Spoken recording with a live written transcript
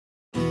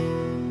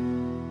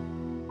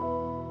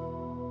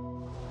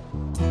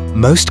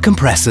Most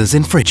compressors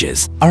in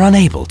fridges are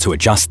unable to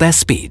adjust their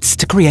speeds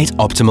to create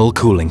optimal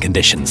cooling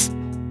conditions.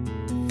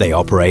 They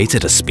operate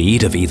at a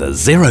speed of either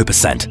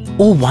 0%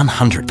 or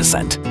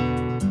 100%.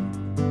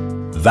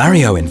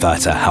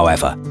 VarioInverter,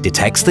 however,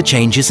 detects the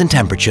changes in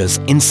temperatures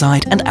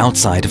inside and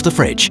outside of the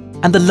fridge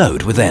and the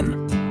load within.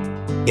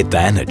 It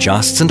then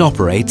adjusts and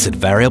operates at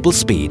variable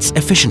speeds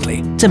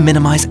efficiently to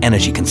minimize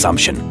energy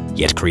consumption,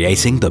 yet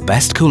creating the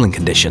best cooling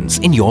conditions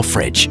in your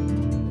fridge.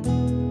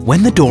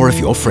 When the door of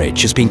your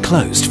fridge has been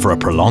closed for a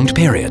prolonged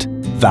period,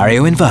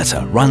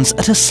 VarioInverter runs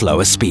at a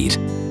slower speed,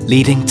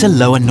 leading to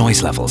lower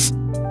noise levels.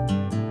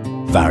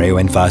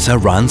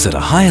 VarioInverter runs at a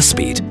higher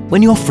speed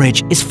when your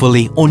fridge is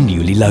fully or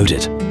newly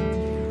loaded.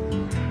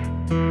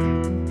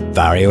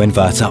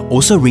 VarioInverter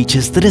also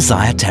reaches the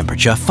desired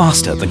temperature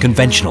faster than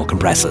conventional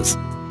compressors,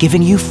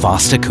 giving you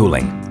faster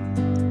cooling.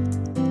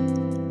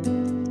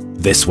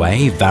 This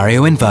way,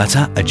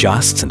 VarioInverter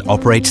adjusts and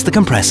operates the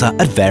compressor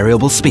at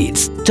variable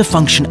speeds to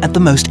function at the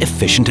most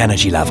efficient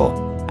energy level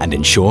and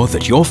ensure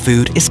that your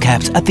food is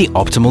kept at the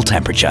optimal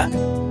temperature,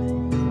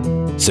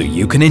 so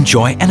you can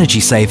enjoy energy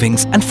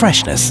savings and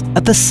freshness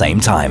at the same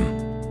time.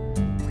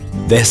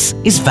 This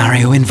is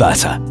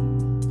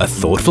VarioInverter, a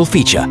thoughtful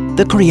feature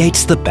that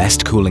creates the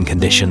best cooling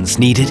conditions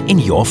needed in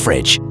your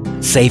fridge,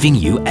 saving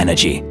you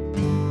energy.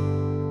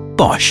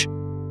 Bosch.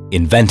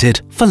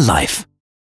 Invented for life.